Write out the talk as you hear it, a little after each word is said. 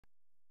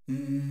Let's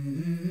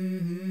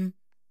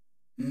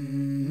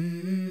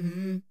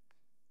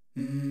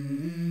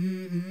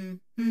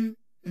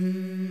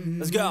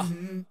go.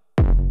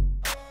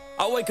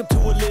 I wake up to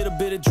a little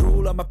bit of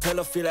drool on my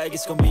pillow, feel like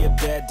it's gonna be a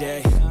bad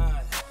day.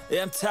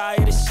 Yeah, I'm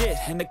tired of shit,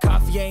 and the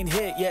coffee ain't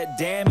hit yet,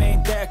 damn,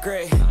 ain't that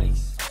great.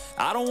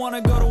 I don't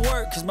wanna go to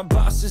work, cause my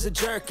boss is a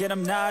jerk, and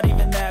I'm not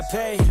even that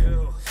paid.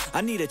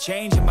 I need a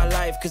change in my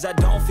life, cause I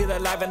don't feel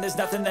alive, and there's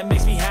nothing that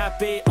makes me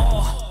happy.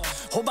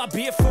 Hold my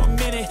beer for a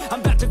minute,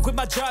 I'm about to quit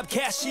my job,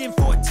 cash in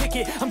for a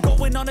ticket. I'm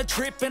going on a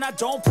trip and I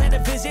don't plan to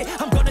visit.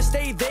 I'm gonna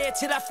stay there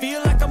till I feel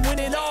like I'm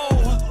winning,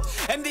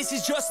 and this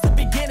is just the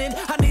beginning.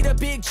 I need a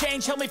big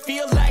change, help me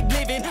feel like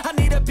living. I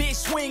need a big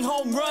swing,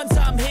 home runs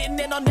I'm hitting,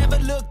 and I'll never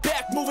look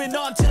back, moving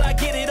on till I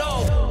get it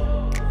all.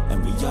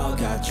 And we all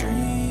got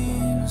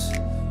dreams,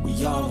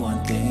 we all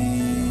want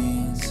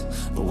things,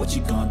 but what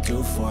you gonna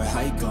do for it?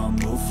 How you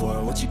gonna move for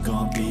it? What you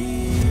gonna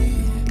be?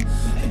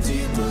 And do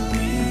you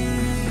believe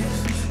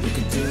you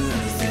can do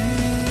anything?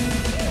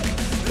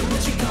 But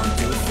what you gonna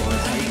do for it?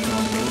 How you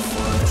gonna move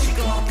for it? What you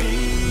gonna be?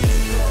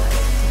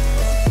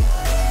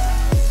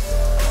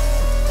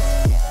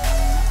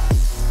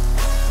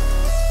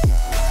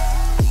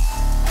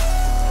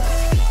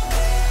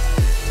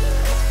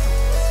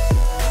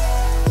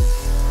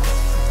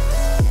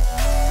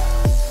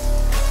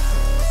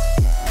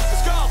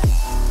 Let's go!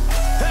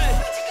 Hey!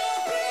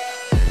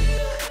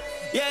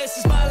 Yeah, this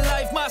is my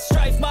life, my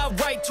strife, my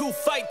right to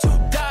fight, to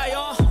die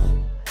on.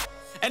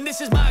 And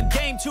this is my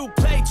game to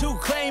play, to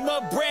claim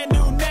a brand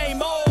new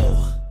name,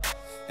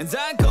 And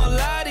I ain't gonna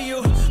lie to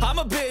you, I'm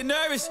a bit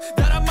nervous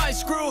that I might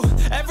screw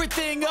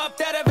everything up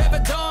that I've ever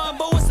done.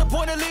 But what's the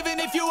point of living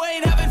if you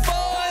ain't having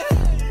fun?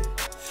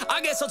 I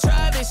guess I'll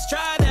try this,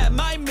 try that,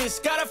 might miss,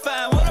 gotta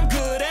find what I'm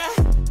good at.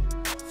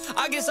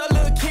 I guess I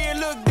look here,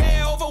 look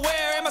there, over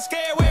where am I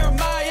scared, where am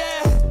I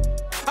at?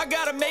 I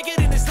gotta make it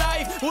in this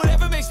life,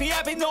 whatever makes me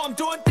happy, know I'm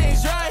doing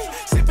things right.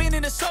 Sipping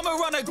in the summer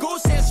on a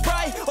goose and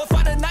Sprite, or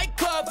find a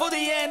nightclub for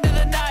the end of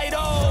the night,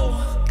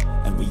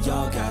 And we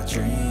all got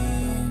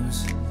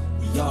dreams,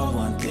 we all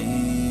want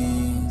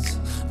things,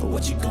 but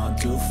what you gonna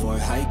do for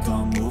it? How you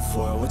gonna move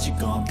for it? What you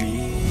gonna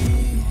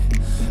be?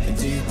 And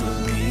do you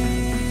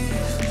believe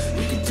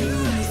you can do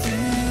anything?